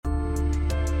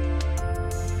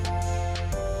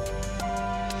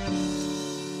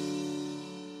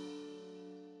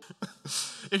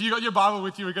If you got your Bible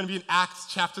with you, we're going to be in Acts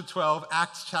chapter 12.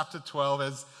 Acts chapter 12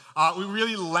 as we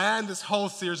really land this whole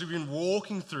series we've been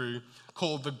walking through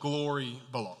called The Glory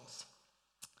Belongs.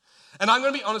 And I'm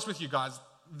going to be honest with you guys,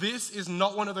 this is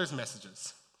not one of those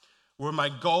messages where my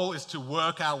goal is to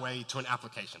work our way to an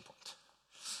application point.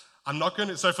 I'm not going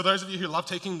to, so for those of you who love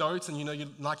taking notes and you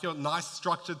like your nice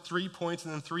structured 3 points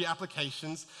and then 3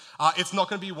 applications, it's not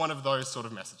going to be one of those sort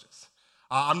of messages.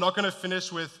 I'm not going to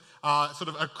finish with sort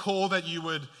of a call that you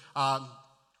would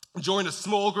join a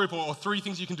small group or 3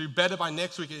 things you can do better by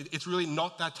next week. It's really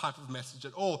not that type of message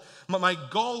at all. My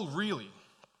goal really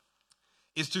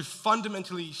is to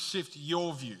fundamentally shift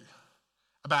your view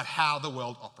about how the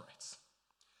world operates.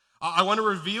 I want to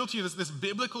reveal to you this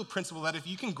biblical principle that if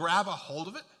you can grab a hold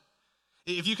of it,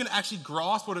 if you can actually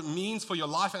grasp what it means for your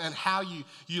life and how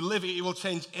you live, it will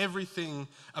change everything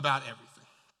about everything.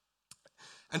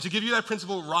 And to give you that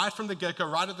principle right from the get-go,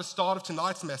 right at the start of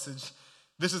tonight's message,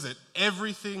 this is it.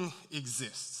 Everything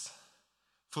exists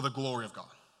for the glory of God.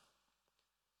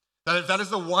 That if that is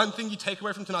the one thing you take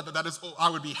away from tonight, that is, I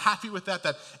would be happy with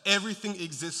that everything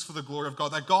exists for the glory of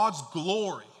God. That God's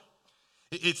glory,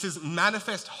 it's His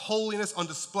manifest holiness on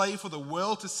display for the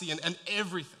world to see, and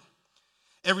everything.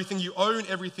 Everything you own,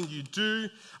 everything you do,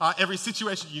 every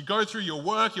situation you go through, your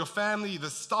work, your family, the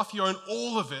stuff you own,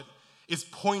 all of it is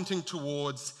pointing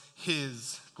towards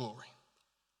His glory.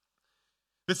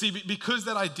 But see, because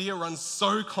that idea runs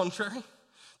so contrary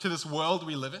to this world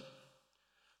we live in,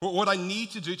 what I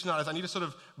need to do tonight is I need to sort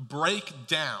of break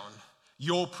down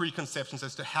your preconceptions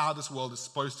as to how this world is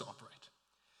supposed to operate.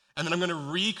 And then I'm going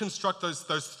to reconstruct those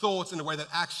thoughts in a way that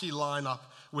actually line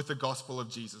up with the gospel of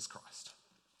Jesus Christ.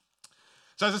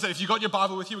 So as I said, if you got your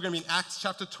Bible with you, we're going to be in Acts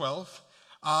chapter 12.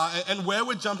 And where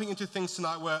we're jumping into things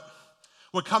tonight,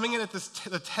 we're coming in at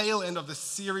the tail end of this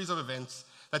series of events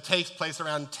that takes place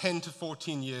around 10 to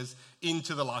 14 years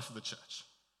into the life of the church.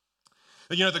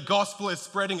 The gospel is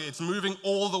spreading, it's moving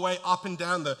all the way up and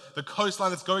down the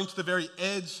coastline, it's going to the very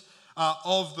edge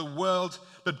of the world.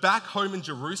 But back home in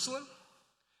Jerusalem,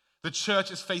 the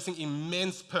church is facing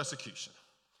immense persecution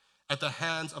at the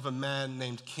hands of a man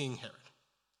named King Herod.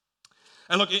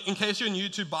 And look, in case you're new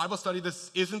to Bible study,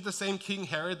 this isn't the same King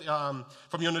Herod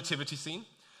from your nativity scene.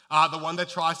 The one that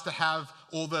tries to have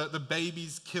all the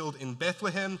babies killed in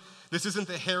Bethlehem. This isn't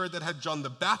the Herod that had John the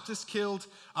Baptist killed.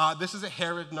 This is a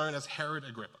Herod known as Herod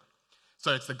Agrippa.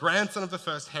 So it's the grandson of the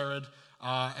first Herod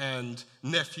and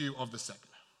nephew of the second.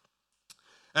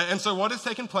 And so what has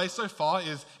taken place so far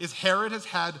is Herod has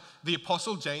had the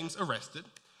Apostle James arrested.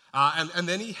 And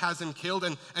then he has him killed.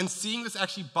 And seeing this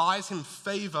actually buys him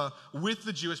favor with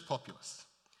the Jewish populace.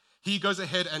 He goes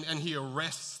ahead and he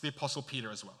arrests the Apostle Peter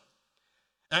as well.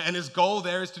 And his goal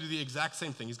there is to do the exact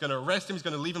same thing. He's going to arrest him. He's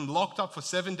going to leave him locked up for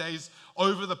 7 days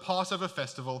over the Passover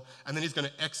festival. And then he's going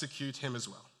to execute him as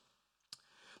well.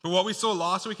 But what we saw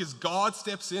last week is God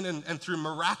steps in and through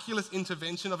miraculous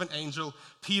intervention of an angel,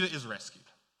 Peter is rescued.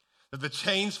 The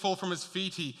chains fall from his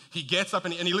feet. He gets up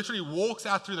and he literally walks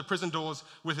out through the prison doors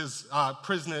with his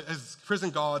prison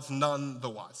guards none the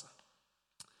wiser.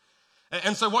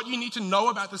 And so what you need to know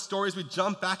about the story as we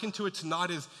jump back into it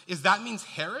tonight is that means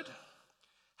Herod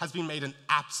has been made an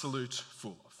absolute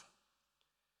fool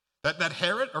of. That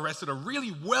Herod arrested a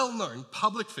really well-known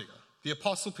public figure, the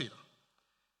Apostle Peter.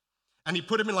 And he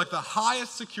put him in like the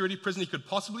highest security prison he could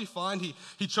possibly find.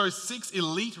 He chose 6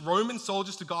 elite Roman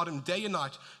soldiers to guard him day and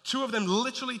night, 2 of them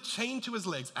literally chained to his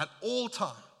legs at all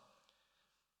time.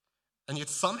 And yet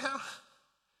somehow,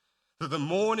 the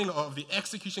morning of the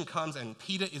execution comes and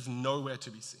Peter is nowhere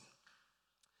to be seen.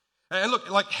 And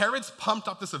look, like Herod's pumped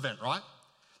up this event, right?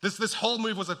 This whole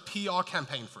move was a PR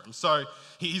campaign for him. So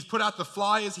he's put out the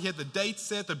flyers, he had the date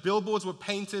set, the billboards were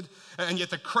painted, and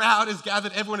yet the crowd is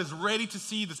gathered, everyone is ready to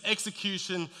see this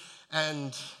execution,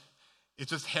 and it's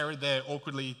just Herod there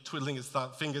awkwardly twiddling his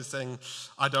fingers saying,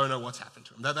 I don't know what's happened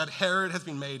to him. That Herod has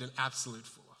been made an absolute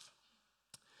fool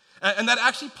of. And that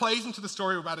actually plays into the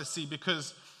story we're about to see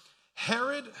because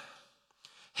Herod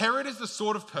is the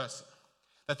sort of person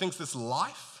that thinks this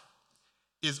life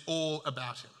is all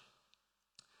about him.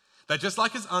 That just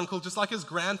like his uncle, just like his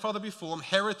grandfather before him,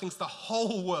 Herod thinks the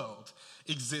whole world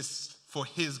exists for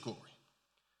his glory.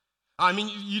 I mean,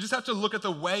 you just have to look at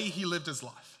the way he lived his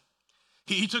life.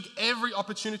 He took every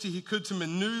opportunity he could to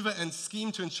maneuver and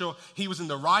scheme to ensure he was in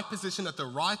the right position at the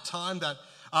right time, that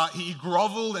he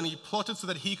groveled and he plotted so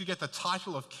that he could get the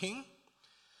title of king.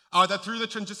 That through the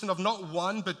transition of not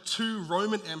 1 but 2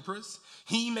 Roman emperors,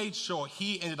 he made sure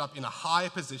he ended up in a higher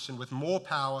position with more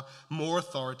power, more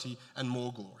authority, and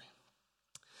more glory.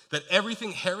 That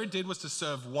everything Herod did was to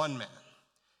serve one man,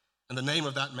 and the name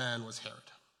of that man was Herod.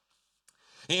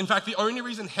 In fact, the only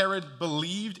reason Herod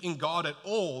believed in God at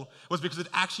all was because it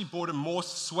actually brought him more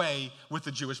sway with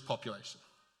the Jewish population.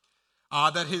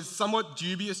 That his somewhat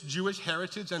dubious Jewish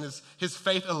heritage and his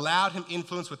faith allowed him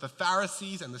influence with the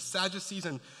Pharisees and the Sadducees,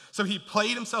 and so he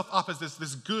played himself up as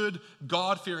this good,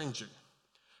 God-fearing Jew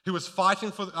who was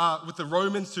fighting with the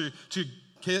Romans to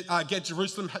get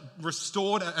Jerusalem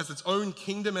restored as its own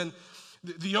kingdom. And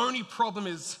the only problem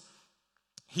is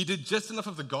he did just enough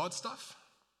of the God stuff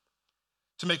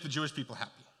to make the Jewish people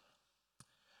happy,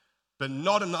 but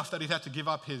not enough that he'd have to give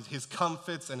up his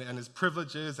comforts and his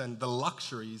privileges and the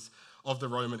luxuries of the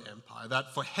Roman Empire.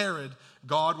 That for Herod,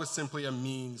 God was simply a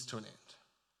means to an end.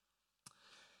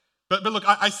 But look,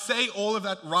 I say all of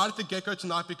that right at the get-go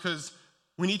tonight because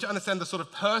we need to understand the sort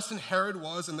of person Herod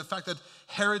was and the fact that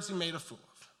Herod's been made a fool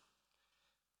of.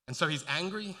 And so he's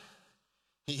angry,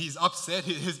 he's upset,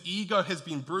 his ego has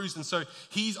been bruised, and so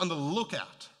he's on the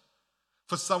lookout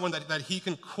for someone that he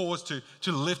can cause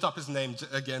to lift up his name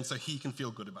again so he can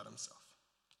feel good about himself.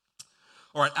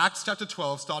 All right, Acts chapter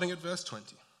 12, starting at verse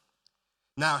 20.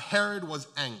 Now Herod was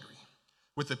angry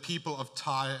with the people of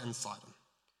Tyre and Sidon.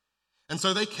 And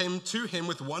so they came to him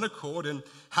with one accord, and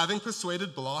having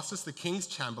persuaded Blastus, the king's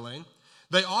chamberlain,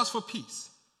 they asked for peace,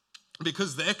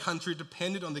 because their country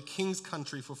depended on the king's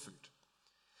country for food.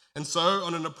 And so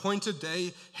on an appointed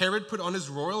day, Herod put on his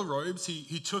royal robes,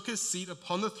 he took his seat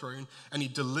upon the throne, and he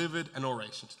delivered an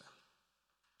oration to them.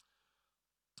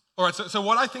 All right, so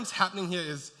what I think is happening here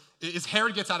is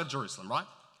Herod gets out of Jerusalem, right?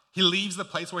 He leaves the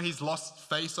place where he's lost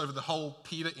face over the whole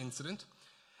Peter incident.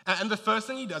 And the first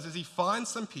thing he does is he finds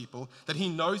some people that he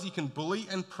knows he can bully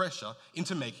and pressure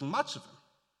into making much of him.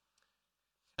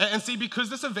 And see, because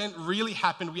this event really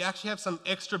happened, we actually have some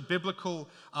extra biblical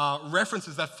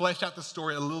references that flesh out the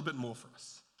story a little bit more for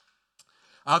us.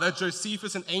 That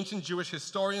Josephus, an ancient Jewish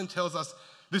historian, tells us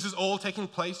this is all taking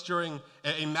place during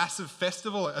a massive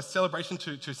festival, a celebration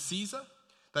to Caesar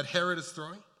that Herod is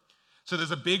throwing. So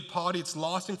there's a big party, it's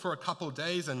lasting for a couple of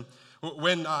days, and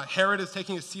when Herod is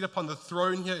taking his seat upon the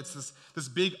throne here, it's this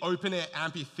big open-air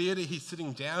amphitheater he's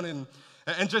sitting down in.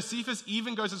 And Josephus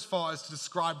even goes as far as to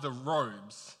describe the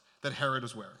robes that Herod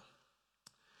was wearing.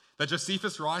 That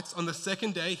Josephus writes, on the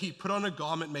second day he put on a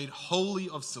garment made wholly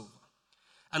of silver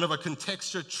and of a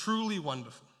contexture truly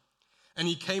wonderful. And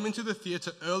he came into the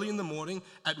theater early in the morning,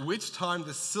 at which time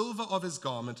the silver of his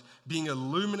garment, being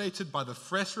illuminated by the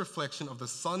fresh reflection of the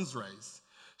sun's rays,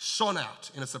 shone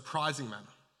out in a surprising manner.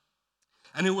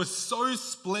 And it was so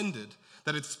splendid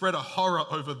that it spread a horror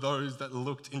over those that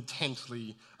looked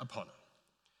intently upon it.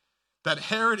 That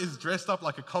Herod is dressed up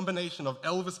like a combination of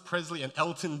Elvis Presley and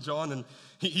Elton John, and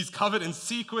he's covered in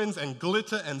sequins and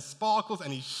glitter and sparkles,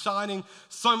 and he's shining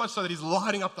so much so that he's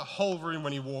lighting up the whole room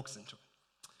when he walks into it.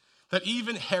 That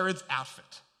even Herod's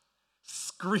outfit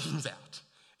screams out,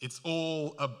 it's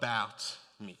all about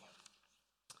me.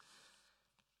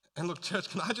 And look, church,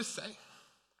 can I just say,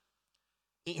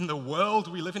 in the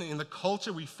world we live in the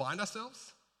culture we find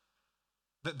ourselves,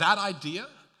 that idea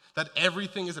that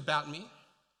everything is about me,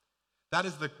 that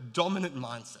is the dominant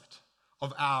mindset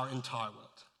of our entire world.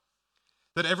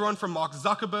 That everyone from Mark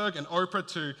Zuckerberg and Oprah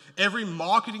to every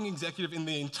marketing executive in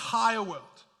the entire world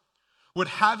would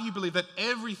have you believe that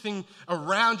everything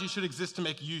around you should exist to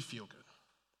make you feel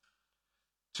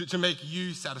good, to make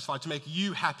you satisfied, to make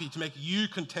you happy, to make you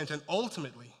content, and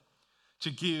ultimately to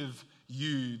give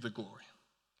you the glory.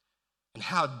 And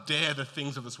how dare the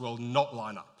things of this world not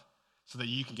line up so that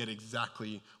you can get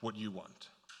exactly what you want?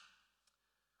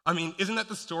 I mean, isn't that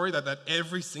the story that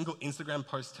every single Instagram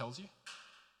post tells you?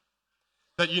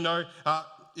 That,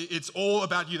 it's all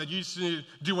about you, that you just need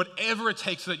to do whatever it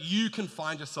takes so that you can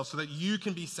find yourself, so that you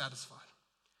can be satisfied.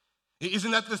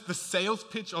 Isn't that the sales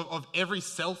pitch of every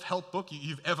self-help book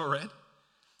you've ever read?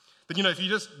 That, if you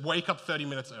just wake up 30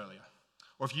 minutes earlier,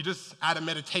 or if you just add a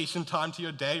meditation time to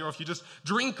your day, or if you just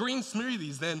drink green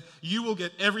smoothies, then you will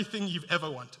get everything you've ever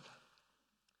wanted.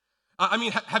 I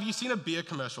mean, have you seen a beer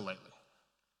commercial lately?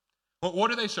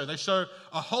 What do they show? They show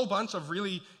a whole bunch of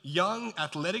really young,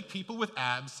 athletic people with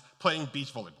abs playing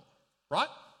beach volleyball, right?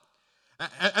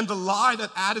 And the lie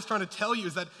that ad is trying to tell you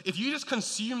is that if you just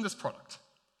consume this product,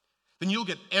 then you'll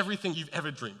get everything you've ever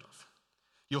dreamed of.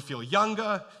 You'll feel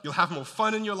younger, you'll have more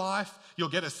fun in your life, you'll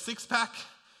get a six-pack,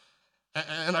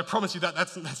 and I promise you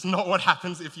that's not what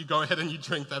happens if you go ahead and you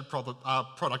drink that product,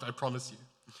 I promise you.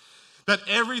 That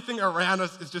everything around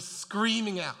us is just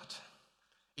screaming out,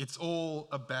 it's all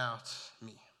about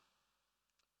me.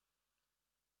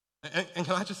 And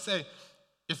can I just say,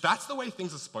 if that's the way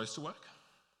things are supposed to work,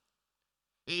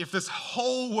 if this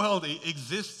whole world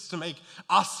exists to make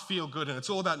us feel good, and it's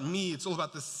all about me, it's all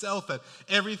about the self, that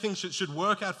everything should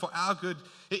work out for our good,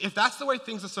 if that's the way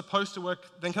things are supposed to work,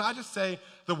 then can I just say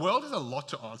the world is a lot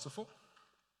to answer for?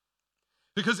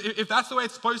 Because if that's the way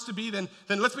it's supposed to be, then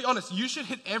let's be honest, you should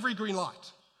hit every green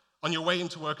light on your way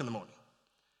into work in the morning.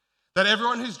 That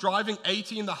everyone who's driving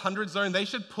 80 in the 100 zone, they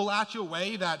should pull out your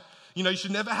way, that you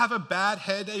should never have a bad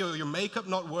hair day or your makeup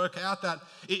not work out, that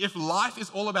if life is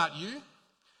all about you,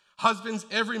 husbands,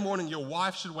 every morning your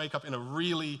wife should wake up in a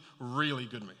really, really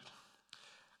good mood.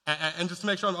 And just to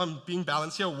make sure I'm being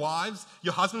balanced here, wives,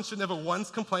 your husband should never once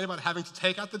complain about having to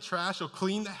take out the trash or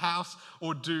clean the house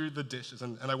or do the dishes.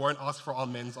 And I won't ask for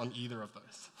amens on either of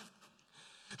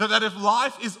those. That if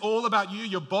life is all about you,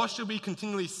 your boss should be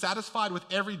continually satisfied with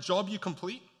every job you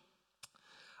complete.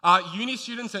 Uni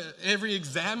students, every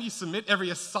exam you submit, every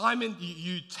assignment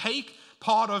you take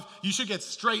part of, you should get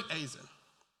straight A's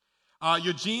in.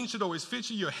 Your jeans should always fit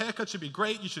you, your haircut should be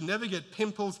great, you should never get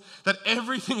pimples, that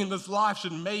everything in this life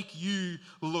should make you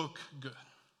look good.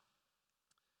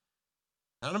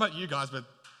 I don't know about you guys, but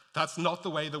that's not the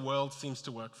way the world seems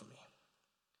to work for me.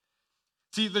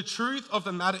 See, the truth of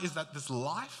the matter is that this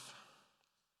life,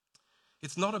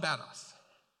 it's not about us.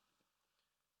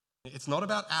 It's not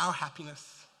about our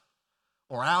happiness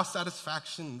or our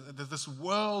satisfaction. This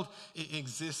world, it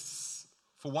exists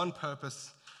for one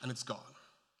purpose, and it's God.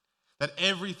 That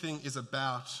everything is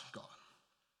about God.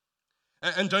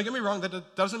 And don't get me wrong, that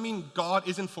it doesn't mean God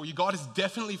isn't for you. God is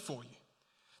definitely for you.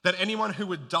 That anyone who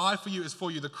would die for you is for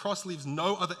you. The cross leaves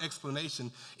no other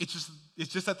explanation. It's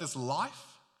just that this life,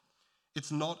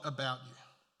 it's not about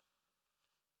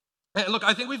you. And look,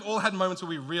 I think we've all had moments where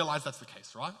we realize that's the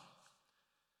case, right?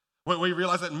 Where we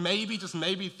realize that maybe, just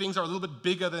maybe, things are a little bit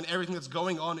bigger than everything that's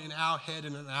going on in our head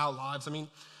and in our lives. I mean,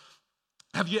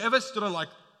 have you ever stood on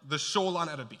the shoreline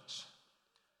at a beach?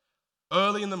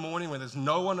 Early in the morning when there's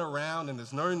no one around and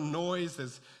there's no noise,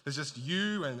 there's just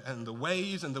you and the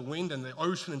waves and the wind and the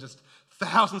ocean and just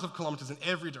thousands of kilometers in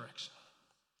every direction.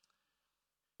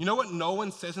 You know what no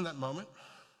one says in that moment?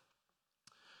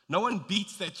 No one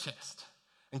beats their chest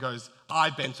and goes, I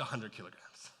bench 100 kilograms.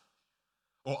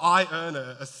 Or I earn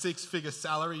a six-figure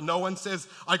salary. No one says,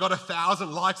 I got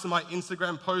 1,000 likes on my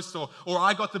Instagram post, or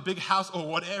I got the big house, or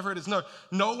whatever it is. No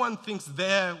one thinks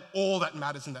they're all that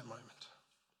matters in that moment.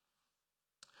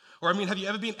 Or I mean, have you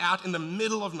ever been out in the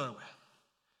middle of nowhere?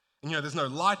 And there's no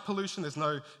light pollution, there's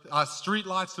no street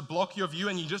lights to block your view,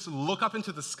 and you just look up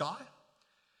into the sky,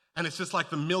 and it's just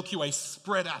like the Milky Way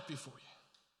spread out before you.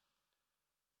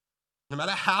 No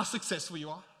matter how successful you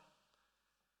are,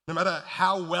 no matter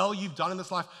how well you've done in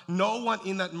this life, no one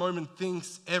in that moment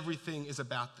thinks everything is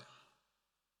about them.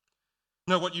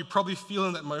 No, what you probably feel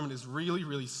in that moment is really,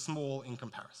 really small in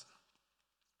comparison.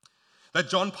 That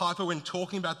John Piper, when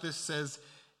talking about this, says,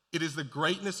 it is the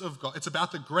greatness of God. It's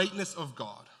about the greatness of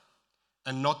God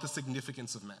and not the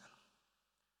significance of man.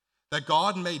 That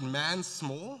God made man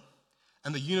small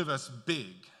and the universe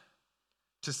big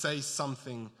to say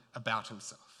something about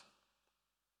himself.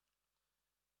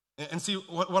 And see,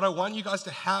 what I want you guys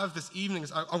to have this evening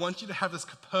is I want you to have this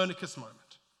Copernicus moment.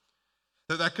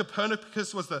 That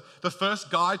Copernicus was the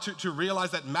first guy to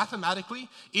realize that mathematically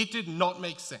it did not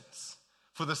make sense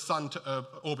for the sun to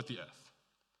orbit the earth.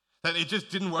 That it just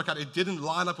didn't work out. It didn't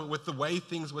line up with the way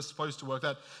things were supposed to work.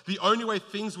 That the only way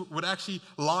things would actually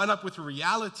line up with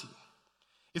reality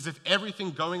is if everything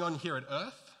going on here at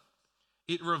earth,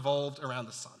 it revolved around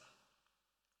the sun.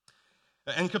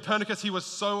 And Copernicus, he was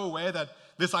so aware that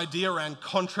this idea ran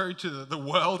contrary to the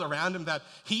world around him that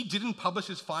he didn't publish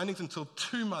his findings until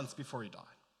 2 months before he died.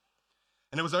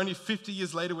 And it was only 50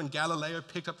 years later when Galileo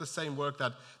picked up the same work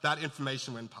that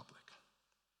information went public.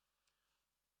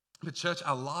 But church,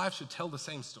 our lives should tell the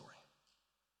same story.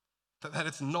 That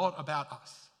it's not about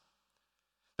us.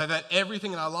 That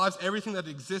everything in our lives, everything that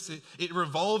exists, it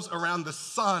revolves around the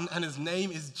Son, and his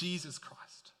name is Jesus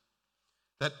Christ.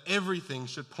 That everything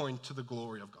should point to the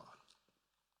glory of God.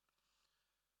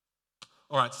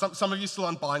 All right, some of you still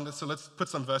aren't buying this, so let's put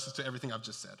some verses to everything I've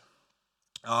just said.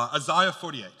 Isaiah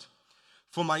 48.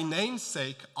 For my name's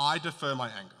sake, I defer my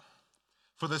anger.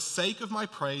 For the sake of my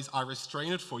praise, I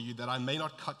restrain it for you, that I may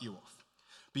not cut you off.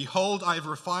 Behold, I have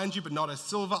refined you, but not as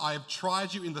silver. I have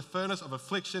tried you in the furnace of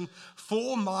affliction.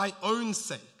 For my own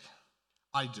sake,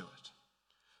 I do it.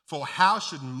 For how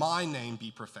should my name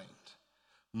be profaned?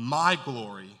 My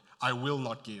glory I will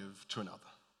not give to another.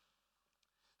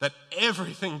 That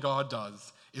everything God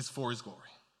does is for his glory.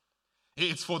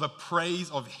 It's for the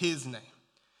praise of his name.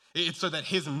 It's so that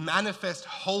his manifest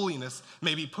holiness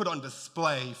may be put on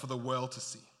display for the world to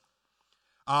see.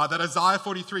 That Isaiah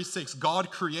 43:6,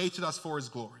 God created us for his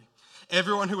glory.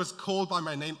 Everyone who is called by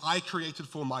my name, I created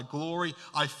for my glory.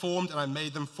 I formed and I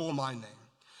made them for my name.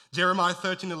 Jeremiah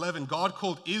 13:11, God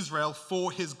called Israel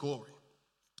for his glory.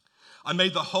 I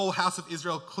made the whole house of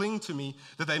Israel cling to me,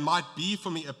 that they might be for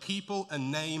me a people, a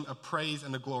name, a praise,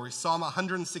 and a glory. Psalm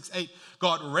 106:8,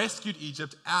 God rescued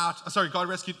Israel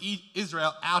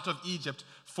out of Egypt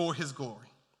for his glory.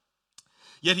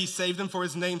 Yet he saved them for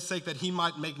his name's sake, that he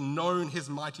might make known his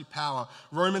mighty power.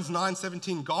 Romans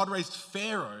 9:17, God raised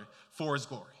Pharaoh for his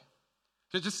glory.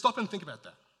 So just stop and think about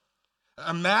that.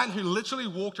 A man who literally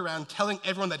walked around telling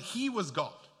everyone that he was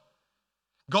God.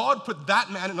 God put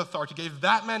that man in authority, gave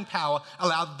that man power,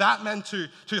 allowed that man to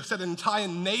set an entire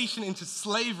nation into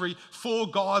slavery for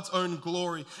God's own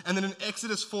glory. And then in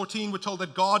Exodus 14, we're told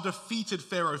that God defeated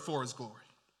Pharaoh for his glory.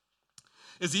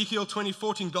 Ezekiel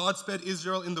 20:14, God spared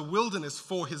Israel in the wilderness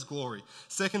for his glory.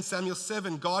 2 Samuel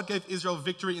 7, God gave Israel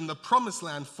victory in the promised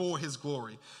land for his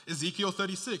glory. Ezekiel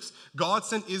 36, God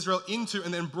sent Israel into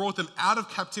and then brought them out of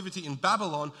captivity in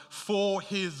Babylon for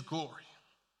his glory.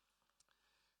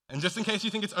 And just in case you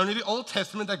think it's only the Old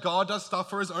Testament that God does stuff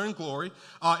for his own glory,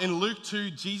 in Luke 2,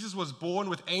 Jesus was born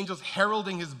with angels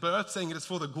heralding his birth, saying it is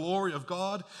for the glory of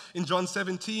God. In John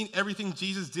 17, everything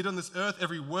Jesus did on this earth,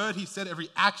 every word he said, every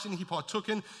action he partook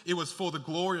in, it was for the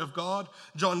glory of God.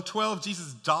 John 12,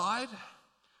 Jesus died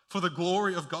for the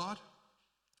glory of God.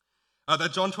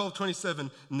 That John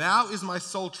 12:27, now is my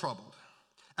soul troubled,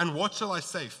 and what shall I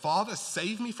say? Father,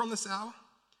 save me from this hour?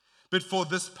 But for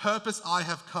this purpose I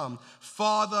have come.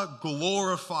 Father,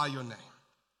 glorify your name.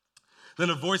 Then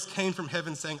a voice came from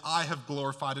heaven saying, I have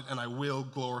glorified it and I will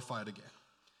glorify it again.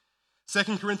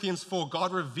 2 Corinthians 4,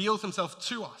 God reveals himself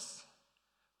to us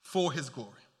for his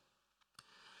glory.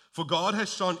 For God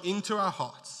has shone into our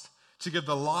hearts to give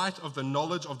the light of the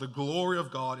knowledge of the glory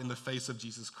of God in the face of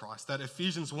Jesus Christ. That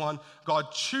Ephesians 1,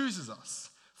 God chooses us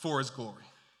for his glory.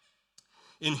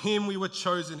 In him we were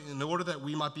chosen in order that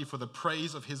we might be for the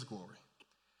praise of his glory.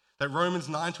 That Romans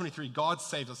 9:23, God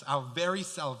saved us. Our very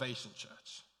salvation,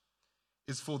 church,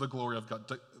 is for the glory of God.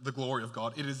 The glory of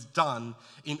God. It is done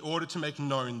in order to make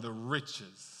known the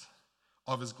riches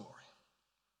of his glory.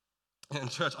 And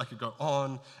church, I could go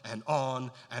on and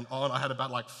on and on. I had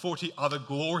about like 40 other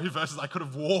glory verses I could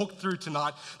have walked through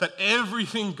tonight, that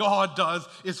everything God does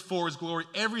is for his glory.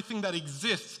 Everything that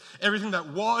exists, everything that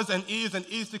was and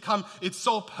is to come, its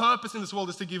sole purpose in this world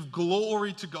is to give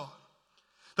glory to God.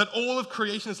 That all of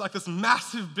creation is like this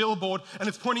massive billboard and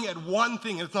it's pointing at one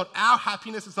thing, and it's not our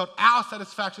happiness, it's not our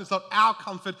satisfaction, it's not our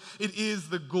comfort, it is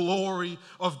the glory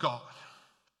of God.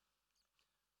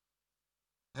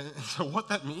 And so what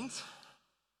that means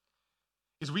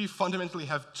is we fundamentally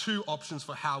have two options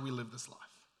for how we live this life.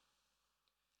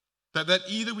 That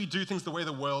either we do things the way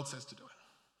the world says to do it,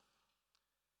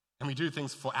 and we do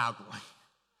things for our glory.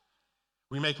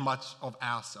 We make much of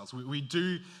ourselves. We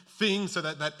do things so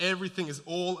that everything is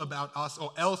all about us,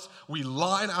 or else we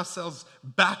line ourselves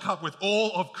back up with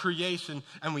all of creation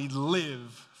and we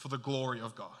live for the glory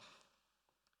of God.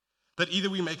 That either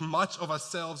we make much of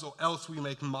ourselves or else we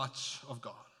make much of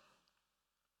God.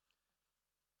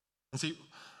 And see,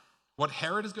 what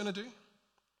Herod is going to do,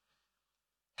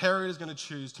 Herod is going to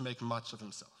choose to make much of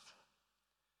himself.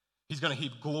 He's going to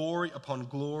heap glory upon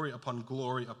glory upon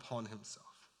glory upon himself.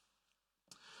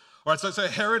 All right, so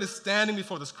Herod is standing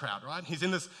before this crowd, right? He's in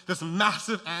this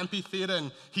massive amphitheater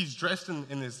and he's dressed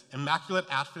in this immaculate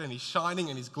outfit and he's shining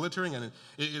and he's glittering and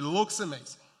it looks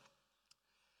amazing.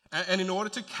 And in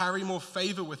order to carry more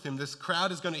favor with him, this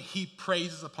crowd is going to heap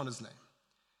praises upon his name.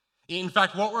 In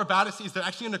fact, what we're about to see is they're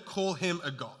actually going to call him a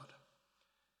god.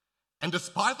 And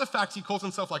despite the fact he calls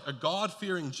himself like a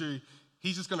God-fearing Jew,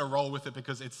 he's just going to roll with it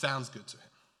because it sounds good to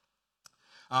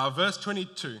him. Verse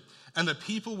 22, and the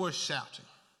people were shouting,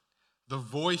 the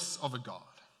voice of a God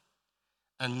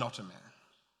and not a man.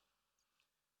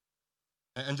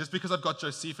 And just because I've got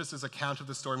Josephus' account of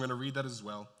the story, I'm going to read that as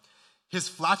well. His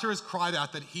flatterers cried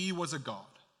out that he was a god.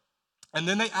 And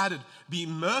then they added, be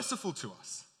merciful to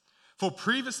us. For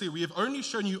previously we have only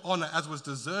shown you honor as was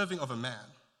deserving of a man.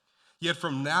 Yet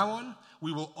from now on,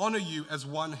 we will honor you as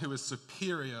one who is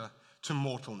superior to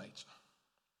mortal nature.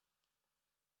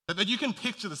 That you can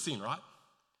picture the scene, right?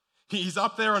 He's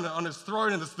up there on his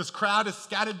throne and this crowd is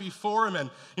scattered before him and,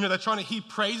 they're trying to heap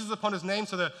praises upon his name.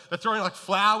 So they're throwing like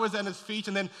flowers at his feet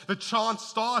and then the chant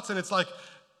starts and it's like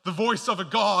the voice of a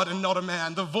God and not a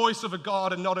man, the voice of a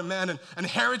God and not a man. And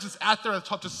Herod's just out there at the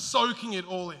top just soaking it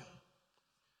all in.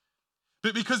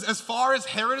 But because as far as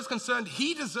Herod is concerned,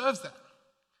 he deserves that.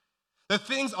 that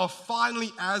things are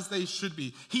finally as they should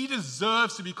be. He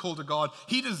deserves to be called a God.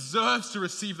 He deserves to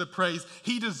receive the praise.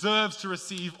 He deserves to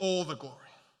receive all the glory.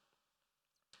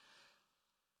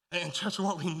 And church,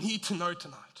 what we need to know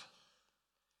tonight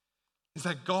is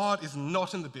that God is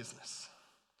not in the business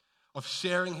of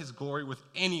sharing his glory with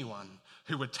anyone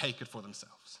who would take it for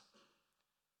themselves.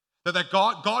 That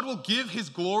God will give his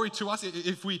glory to us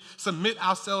if we submit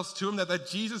ourselves to him, that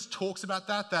Jesus talks about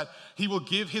that he will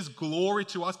give his glory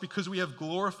to us because we have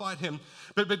glorified him.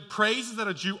 But praises that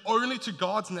are due only to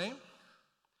God's name,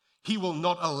 he will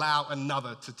not allow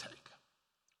another to take.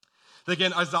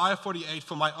 Again, Isaiah 48,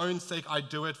 for my own sake I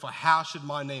do it, for how should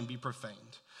my name be profaned?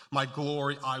 My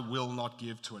glory I will not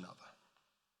give to another.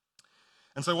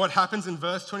 And so what happens in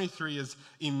verse 23 is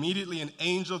immediately an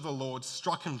angel of the Lord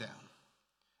struck him down.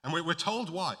 And we're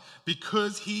told why.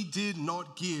 Because he did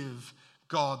not give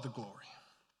God the glory.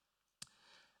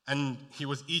 And he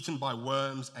was eaten by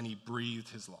worms and he breathed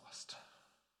his last.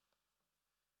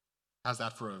 How's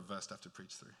that for a verse to have to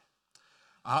preach through?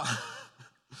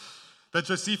 That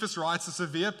Josephus writes, a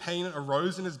severe pain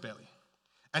arose in his belly,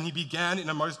 and he began in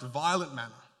a most violent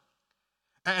manner.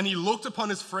 And he looked upon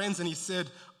his friends and he said,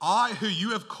 I, who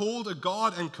you have called a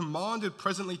God and commanded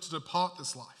presently to depart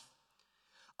this life,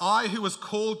 I, who was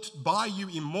called by you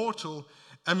immortal,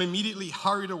 am immediately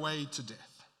hurried away to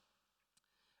death.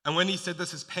 And when he said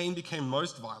this, his pain became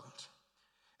most violent.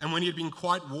 And when he had been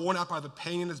quite worn out by the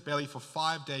pain in his belly for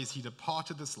 5 days, he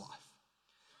departed this life,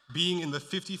 being in the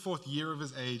 54th year of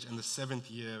his age and the 7th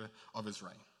year of his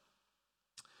reign.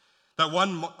 That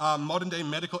one modern-day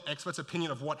medical expert's opinion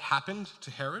of what happened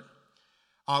to Herod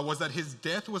was that his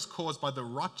death was caused by the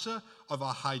rupture of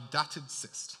a hydatid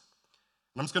cyst.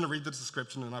 And I'm just going to read the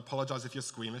description, and I apologize if you're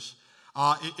squeamish.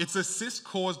 It's a cyst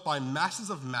caused by masses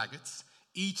of maggots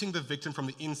eating the victim from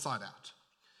the inside out,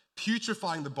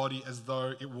 putrefying the body as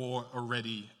though it were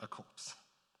already a corpse.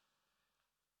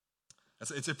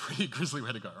 It's a pretty grisly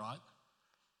way to go, right?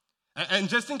 And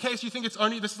just in case you think this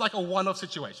is like a one-off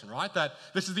situation, right? That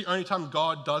this is the only time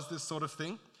God does this sort of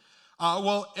thing.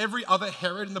 Well, every other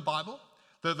Herod in the Bible,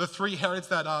 the three Herods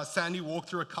that Sandy walked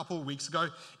through a couple of weeks ago,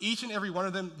 each and every one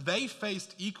of them, they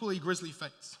faced equally grisly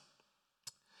fates.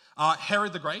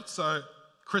 Herod the Great, so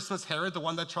Christmas Herod, the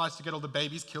one that tries to get all the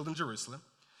babies killed in Jerusalem.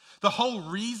 The whole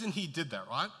reason he did that,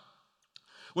 right,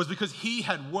 was because he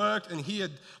had worked and he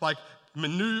had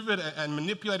maneuvered and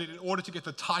manipulated in order to get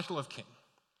the title of king.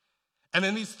 And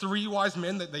then these three wise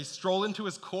men, that they stroll into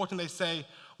his court and they say,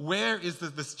 where is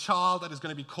this child that is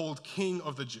going to be called King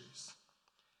of the Jews?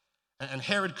 And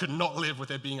Herod could not live with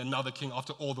there being another king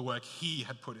after all the work he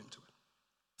had put into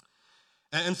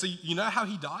it. And so you know how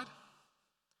he died?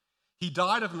 He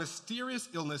died of a mysterious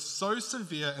illness so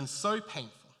severe and so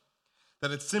painful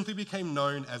that it simply became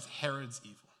known as Herod's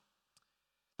evil.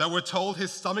 That we're told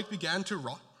his stomach began to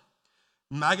rot,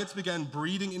 maggots began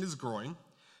breeding in his groin,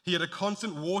 he had a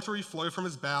constant watery flow from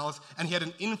his bowels, and he had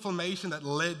an inflammation that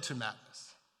led to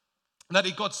madness. And that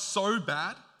it got so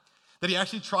bad that he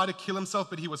actually tried to kill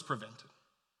himself, but he was prevented.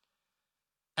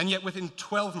 And yet within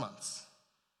 12 months,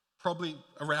 probably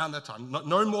around that time,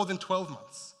 no more than 12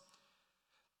 months,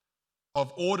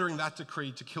 of ordering that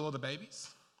decree to kill all the babies,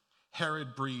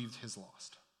 Herod breathed his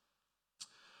last.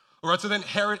 All right, so then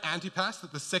Herod Antipas,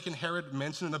 the second Herod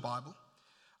mentioned in the Bible,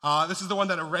 this is the one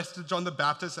that arrested John the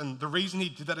Baptist, and the reason he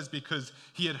did that is because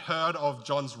he had heard of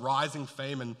John's rising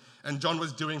fame, and John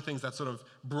was doing things that sort of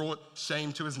brought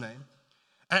shame to his name.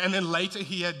 And then later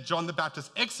he had John the Baptist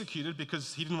executed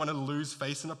because he didn't want to lose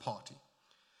face in a party.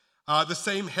 The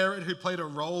same Herod who played a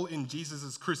role in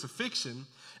Jesus' crucifixion,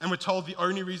 and we're told the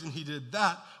only reason he did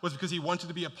that was because he wanted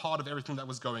to be a part of everything that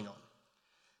was going on.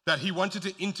 That he wanted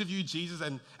to interview Jesus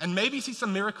and maybe see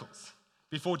some miracles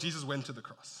before Jesus went to the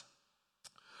cross.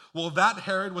 Well, that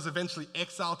Herod was eventually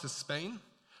exiled to Spain,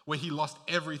 where he lost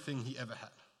everything he ever had.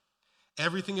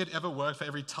 Everything he had ever worked for,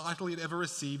 every title he had ever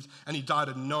received, and he died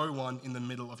a no one in the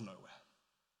middle of nowhere.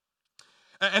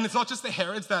 And it's not just the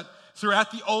Herods, that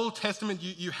throughout the Old Testament,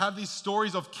 you have these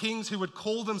stories of kings who would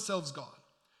call themselves God,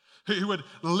 who would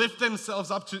lift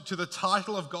themselves up to the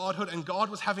title of godhood, and God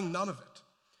was having none of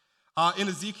it. In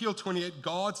Ezekiel 28,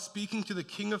 God, speaking to the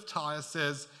king of Tyre,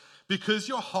 says, because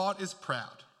your heart is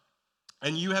proud,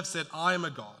 and you have said, I am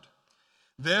a God,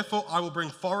 therefore I will bring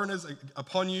foreigners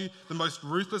upon you, the most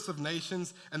ruthless of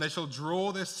nations, and they shall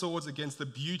draw their swords against the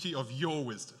beauty of your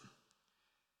wisdom.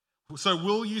 So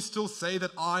will you still say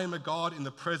that I am a God in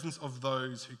the presence of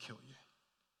those who kill you?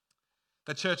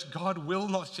 The church, God will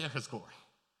not share his glory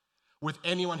with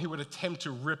anyone who would attempt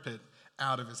to rip it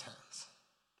out of his hands.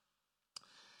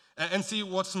 And see,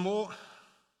 what's more,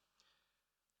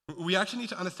 We actually need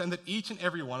to understand that each and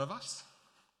every one of us,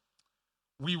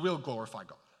 we will glorify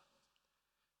God.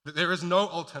 That there is no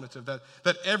alternative,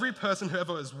 that every person who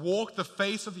ever has walked the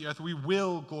face of the earth, we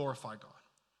will glorify God.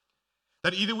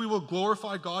 That either we will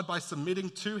glorify God by submitting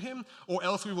to him, or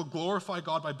else we will glorify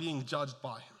God by being judged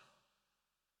by him.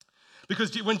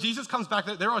 Because when Jesus comes back,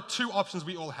 there are two options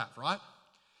we all have, right?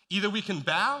 Either we can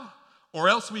bow, or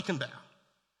else we can bow.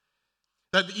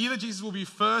 That either Jesus will be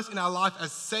first in our life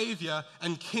as Savior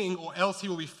and King, or else he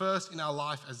will be first in our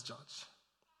life as Judge.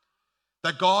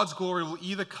 That God's glory will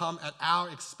either come at our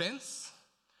expense,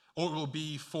 or it will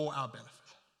be for our benefit.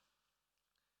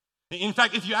 In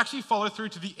fact, if you actually follow through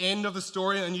to the end of the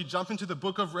story and you jump into the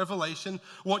book of Revelation,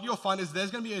 what you'll find is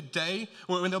there's going to be a day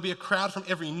when there'll be a crowd from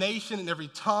every nation and every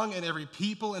tongue and every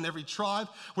people and every tribe,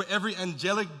 where every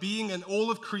angelic being and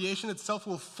all of creation itself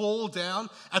will fall down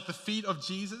at the feet of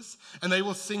Jesus, and they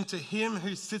will sing to him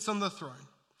who sits on the throne,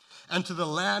 and to the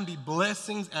Lamb be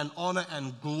blessings and honor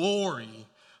and glory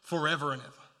forever and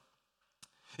ever.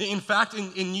 In fact,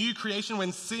 in new creation,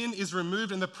 when sin is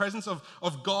removed and the presence of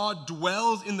God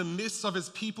dwells in the midst of his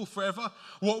people forever,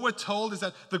 what we're told is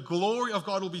that the glory of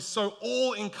God will be so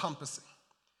all-encompassing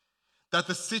that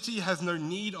the city has no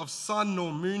need of sun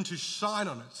nor moon to shine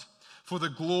on it, for the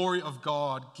glory of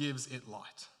God gives it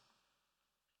light.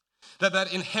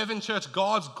 That in heaven, church,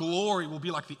 God's glory will be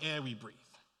like the air we breathe.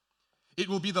 It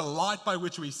will be the light by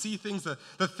which we see things,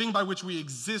 the thing by which we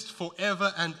exist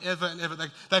forever and ever and ever.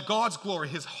 That God's glory,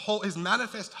 his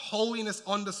manifest holiness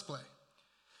on display,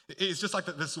 is just like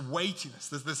this weightiness,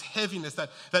 this heaviness that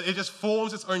it just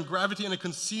forms its own gravity, and it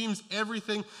consumes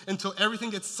everything until everything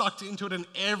gets sucked into it, and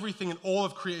everything in all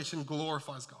of creation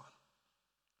glorifies God.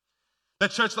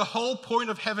 That, church, the whole point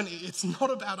of heaven, it's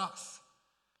not about us.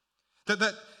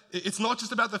 That it's not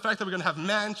just about the fact that we're going to have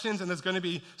mansions and there's going to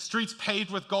be streets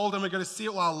paved with gold and we're going to see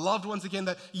all our loved ones again.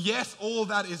 That, yes, all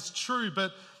that is true,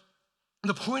 but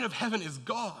the point of heaven is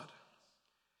God.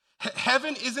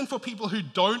 Heaven isn't for people who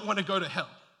don't want to go to hell.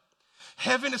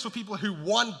 Heaven is for people who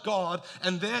want God,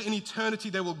 and there in eternity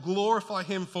they will glorify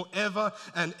him forever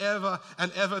and ever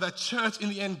and ever. That, church, in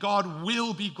the end, God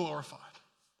will be glorified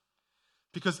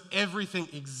because everything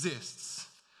exists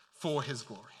for his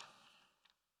glory.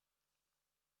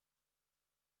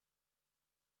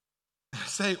 I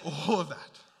say all of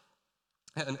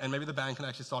that, and maybe the band can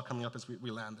actually start coming up as we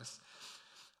land this.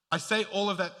 I say all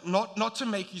of that not to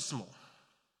make you small.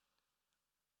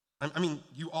 I mean,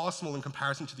 you are small in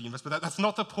comparison to the universe, but that's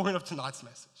not the point of tonight's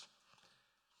message.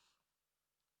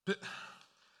 But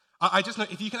I just know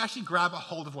if you can actually grab a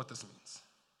hold of what this means,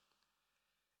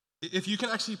 if you can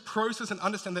actually process and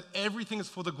understand that everything is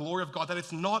for the glory of God, that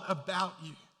it's not about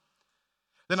you,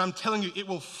 then I'm telling you, it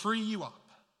will free you up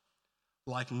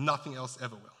like nothing else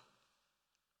ever will.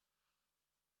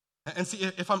 And see,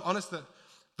 if I'm honest,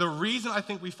 the reason I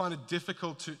think we find it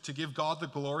difficult to give God the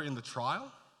glory in the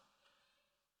trial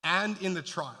and in the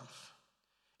triumph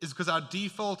is because our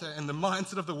default and the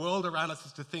mindset of the world around us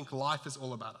is to think life is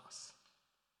all about us.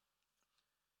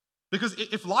 Because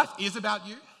if life is about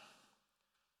you,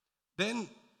 then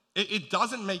it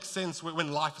doesn't make sense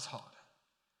when life is hard.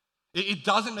 It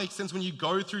doesn't make sense when you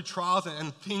go through trials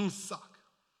and things suck.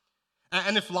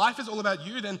 And if life is all about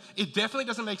you, then it definitely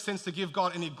doesn't make sense to give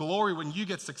God any glory when you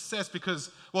get success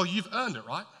because, well, you've earned it,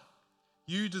 right?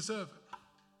 You deserve it.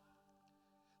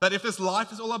 That if this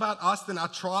life is all about us, then our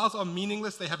trials are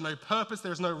meaningless, they have no purpose,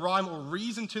 there is no rhyme or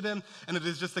reason to them, and it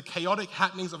is just the chaotic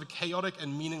happenings of a chaotic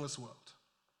and meaningless world.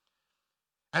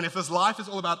 And if this life is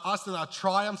all about us, then our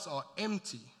triumphs are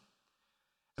empty,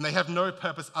 and they have no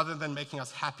purpose other than making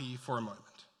us happy for a moment.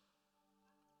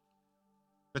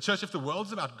 But church, if the world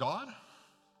is about God,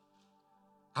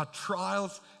 our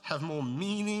trials have more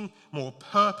meaning, more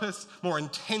purpose, more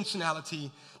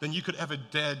intentionality than you could ever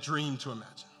dare dream to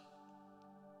imagine.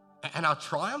 And our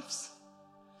triumphs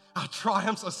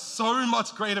are so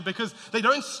much greater because they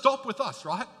don't stop with us,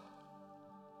 right?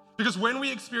 Because when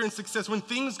we experience success, when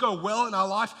things go well in our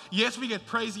life, yes, we get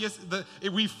praise, yes,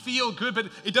 we feel good, but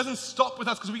it doesn't stop with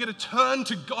us because we get to turn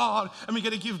to God and we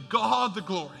get to give God the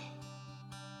glory.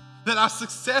 That our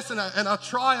success and our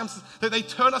triumphs, that they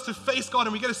turn us to face God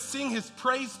and we get to sing his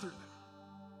praise through them.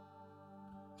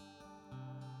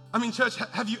 I mean, church,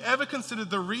 have you ever considered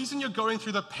the reason you're going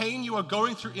through the pain you are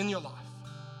going through in your life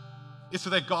is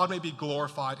so that God may be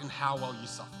glorified in how well you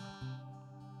suffer?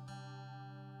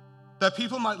 That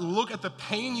people might look at the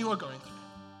pain you are going through,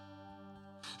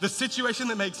 the situation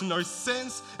that makes no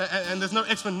sense and there's no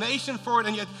explanation for it,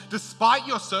 and yet despite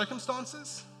your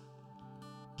circumstances,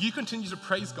 you continue to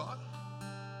praise God.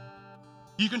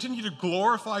 You continue to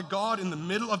glorify God in the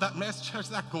middle of that mess. Church,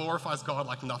 that glorifies God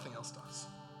like nothing else does.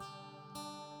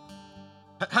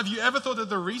 Have you ever thought that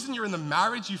the reason you're in the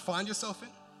marriage you find yourself in,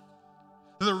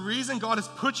 the reason God has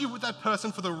put you with that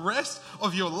person for the rest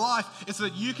of your life is so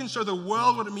that you can show the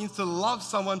world what it means to love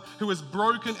someone who is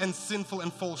broken and sinful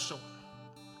and falls short?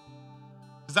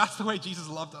 Because that's the way Jesus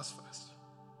loved us first.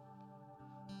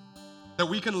 That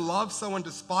we can love someone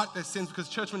despite their sins, because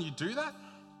church, when you do that,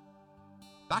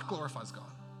 that glorifies God.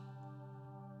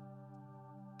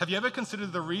 Have you ever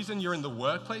considered the reason you're in the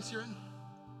workplace you're in?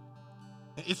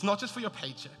 It's not just for your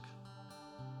paycheck.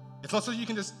 It's not so you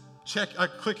can just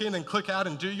click in and click out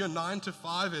and do your 9 to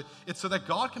 5. It's so that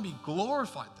God can be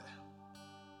glorified there.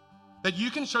 That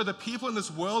you can show the people in this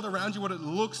world around you what it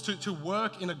looks to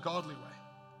work in a godly way.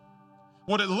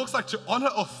 What it looks like to honor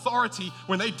authority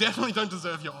when they definitely don't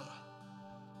deserve your honor.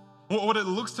 What it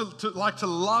looks like to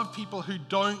love people who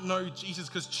don't know Jesus,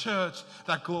 because church,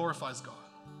 that glorifies God.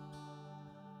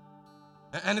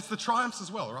 And it's the triumphs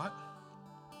as well, right?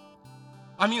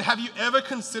 I mean, have you ever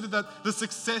considered that the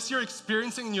success you're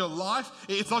experiencing in your life,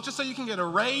 it's not just so you can get a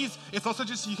raise, it's not so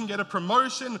just so you can get a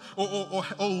promotion or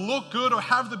look good or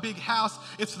have the big house,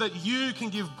 it's so that you can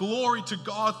give glory to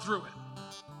God through it.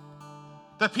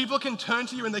 That people can turn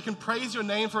to you and they can praise your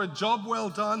name for a job well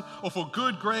done or for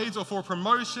good grades or for a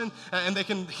promotion, and they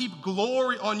can heap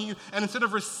glory on you, and instead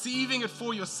of receiving it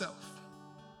for yourself,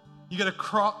 you get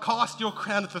to cast your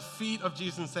crown at the feet of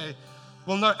Jesus and say,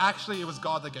 well, no, actually it was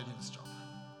God that gave me this job.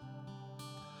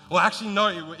 Well, actually,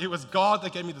 no, it was God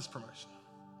that gave me this promotion.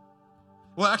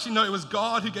 Well, actually, no, it was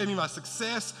God who gave me my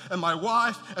success and my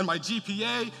wife and my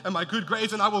GPA and my good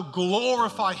grades, and I will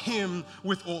glorify Him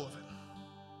with all of it.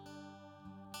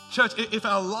 Church, if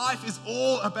our life is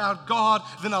all about God,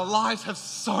 then our lives have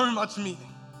so much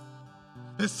meaning.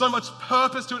 There's so much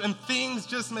purpose to it, and things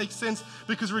just make sense,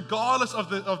 because regardless of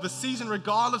the season,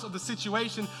 regardless of the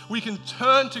situation, we can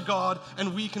turn to God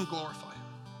and we can glorify Him.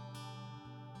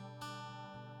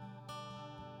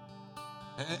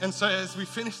 And so as we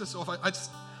finish this off, I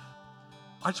just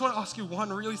want to ask you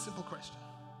one really simple question.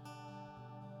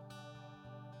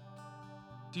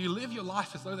 Do you live your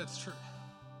life as though that's true?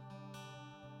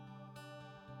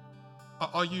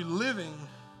 Are you living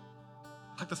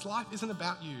like this life isn't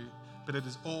about you, but it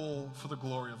is all for the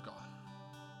glory of God?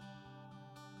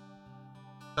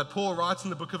 That Paul writes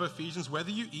in the book of Ephesians, whether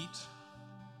you eat,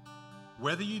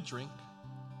 whether you drink,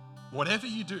 whatever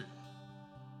you do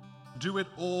it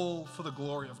all for the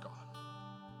glory of God.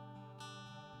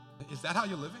 Is that how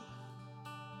you're living?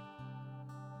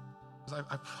 Because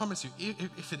I promise you,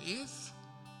 if it is,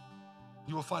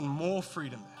 you will find more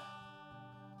freedom there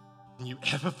than you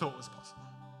ever thought was possible.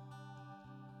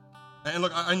 And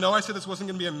look, I know I said this wasn't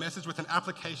going to be a message with an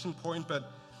application point, but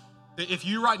if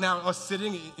you right now are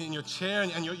sitting in your chair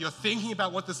and you're thinking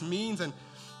about what this means, and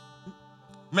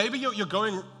maybe you're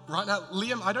going right now,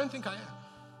 Liam, I don't think I am.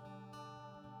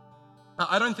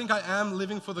 I don't think I am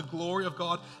living for the glory of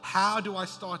God. How do I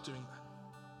start doing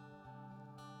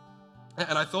that?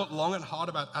 And I thought long and hard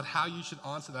about how you should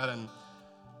answer that, and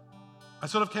I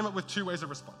sort of came up with two ways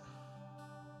of responding.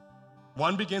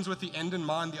 One begins with the end in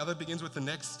mind, the other begins with the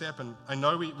next step, and I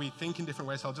know we think in different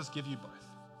ways, so I'll just give you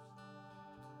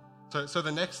both. So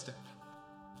the next step,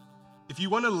 if you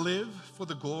want to live for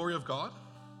the glory of God,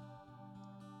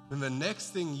 then the next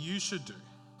thing you should do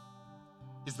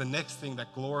is the next thing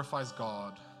that glorifies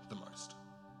God the most.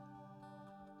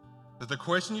 That the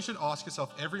question you should ask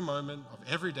yourself every moment of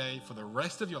every day for the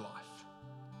rest of your life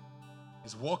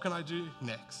is, what can I do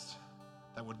next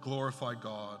that would glorify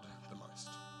God the most?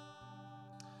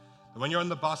 And when you're on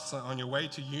the bus on your way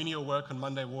to uni or work on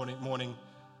Monday morning,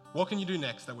 what can you do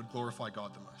next that would glorify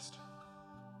God the most?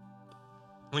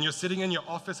 When you're sitting in your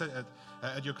office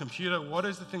at your computer, what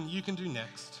is the thing you can do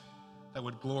next that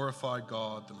would glorify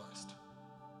God the most?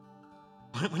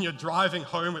 When you're driving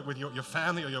home with your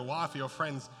family or your wife or your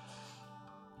friends,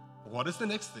 what is the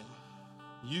next thing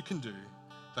you can do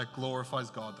that glorifies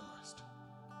God the most?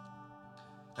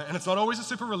 And it's not always a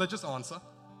super religious answer,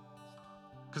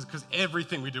 because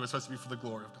everything we do is supposed to be for the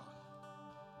glory of God.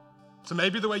 So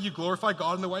maybe the way you glorify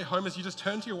God on the way home is you just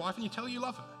turn to your wife and you tell her you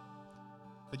love her,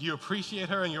 that you appreciate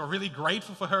her and you're really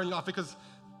grateful for her in your life, because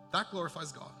that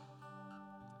glorifies God.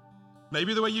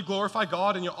 Maybe the way you glorify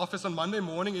God in your office on Monday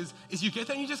morning is you get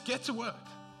there and you just get to work.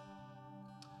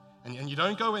 And you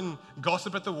don't go and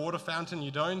gossip at the water fountain. You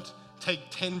don't take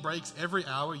 10 breaks every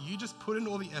hour. You just put in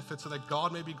all the effort so that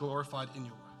God may be glorified in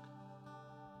your work.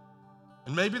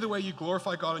 And maybe the way you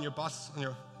glorify God on your bus,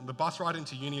 the bus ride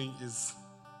into uni, is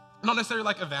not necessarily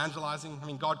like evangelizing. I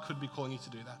mean, God could be calling you to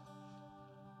do that.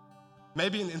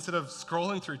 Maybe instead of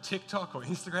scrolling through TikTok or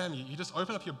Instagram, you just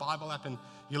open up your Bible app and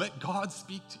you let God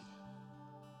speak to you,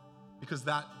 because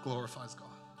that glorifies God.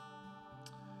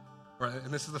 Right,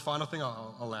 and this is the final thing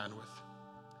I'll land with.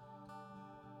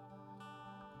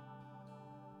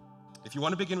 If you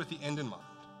want to begin with the end in mind,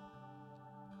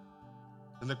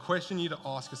 then the question you need to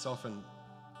ask yourself, and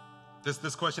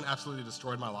this question absolutely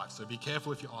destroyed my life, so be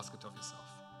careful if you ask it of yourself.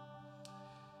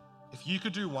 If you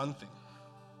could do one thing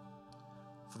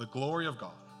for the glory of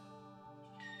God,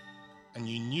 and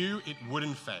you knew it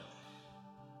wouldn't fail,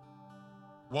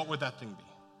 what would that thing be?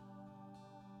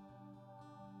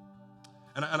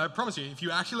 And I promise you, if you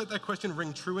actually let that question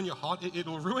ring true in your heart, it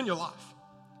will ruin your life.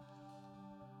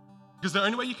 Because the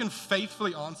only way you can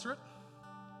faithfully answer it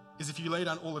is if you lay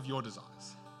down all of your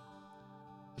desires.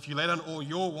 If you lay down all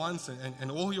your wants and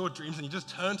all your dreams, and you just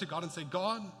turn to God and say,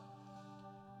 God,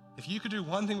 if you could do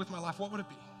one thing with my life, what would it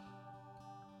be?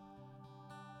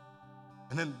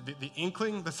 And then the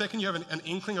inkling, the second you have an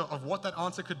inkling of what that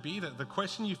answer could be, the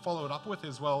question you follow it up with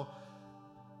is, well,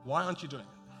 why aren't you doing it?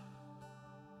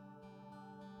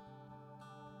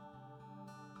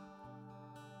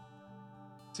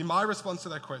 See, my response to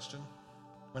that question,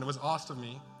 when it was asked of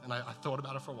me, and I thought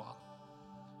about it for a while,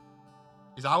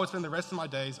 is I would spend the rest of my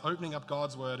days opening up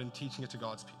God's word and teaching it to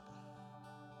God's people.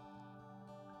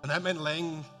 And that meant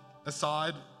laying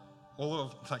aside all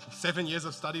of 7 years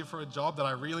of study for a job that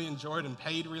I really enjoyed and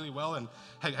paid really well and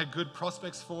had good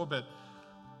prospects for, but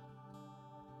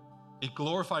it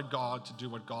glorified God to do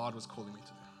what God was calling me to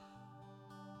do.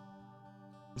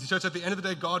 You see, church, at the end of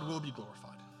the day, God will be glorified.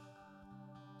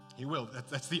 He will.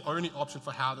 That's the only option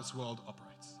for how this world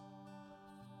operates.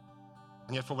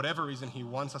 And yet, for whatever reason, he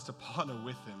wants us to partner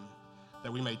with him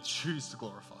that we may choose to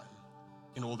glorify him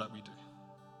in all that we do.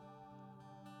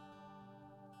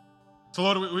 So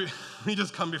Lord, we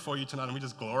just come before you tonight and we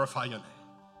just glorify your name.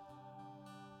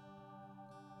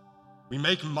 We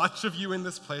make much of you in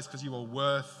this place because you are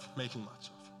worth making much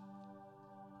of.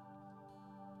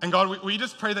 And God, we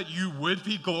just pray that you would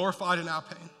be glorified in our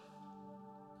pain.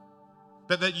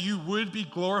 That you would be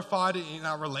glorified in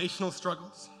our relational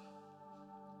struggles.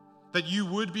 That you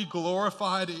would be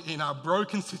glorified in our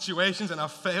broken situations and our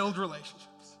failed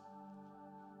relationships.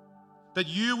 That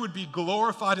you would be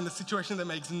glorified in the situation that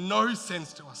makes no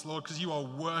sense to us, Lord, because you are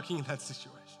working in that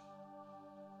situation.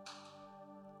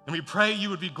 And we pray you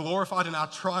would be glorified in our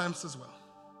triumphs as well.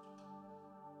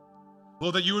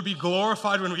 Lord, that you would be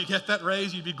glorified when we get that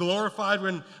raise. You'd be glorified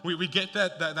when we get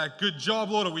that good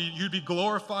job, Lord, or you'd be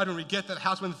glorified when we get that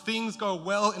house. When things go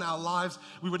well in our lives,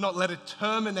 we would not let it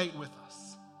terminate with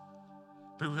us,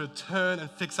 but we would turn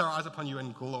and fix our eyes upon you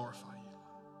and glorify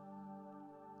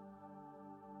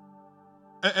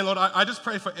you. And Lord, I just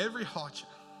pray for every heart here,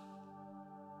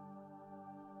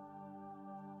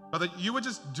 but that you would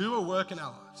just do a work in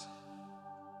our lives.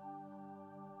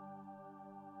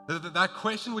 That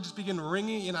question would just begin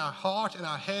ringing in our heart and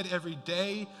our head every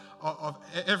day, of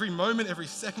every moment, every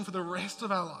second for the rest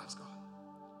of our lives, God.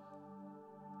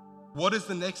 What is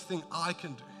the next thing I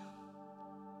can do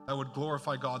that would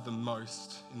glorify God the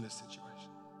most in this situation?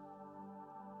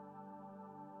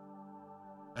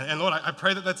 And Lord, I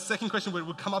pray that second question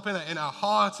would come up in our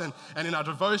hearts and in our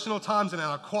devotional times and in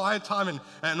our quiet time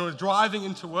and we're driving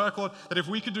into work, Lord, that if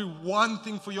we could do one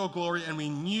thing for your glory and we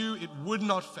knew it would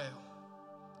not fail,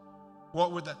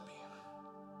 what would that be?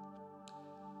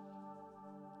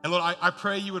 And Lord, I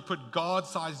pray you would put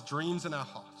God-sized dreams in our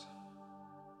heart.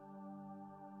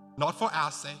 Not for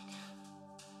our sake,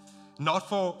 not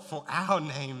for our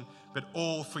name, but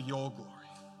all for your glory.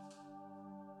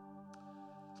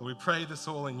 So we pray this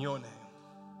all in your name.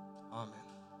 Amen.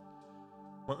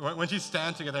 Why don't you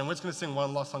stand together and we're just going to sing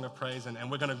one last song of praise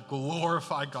and we're going to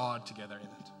glorify God together in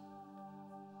it.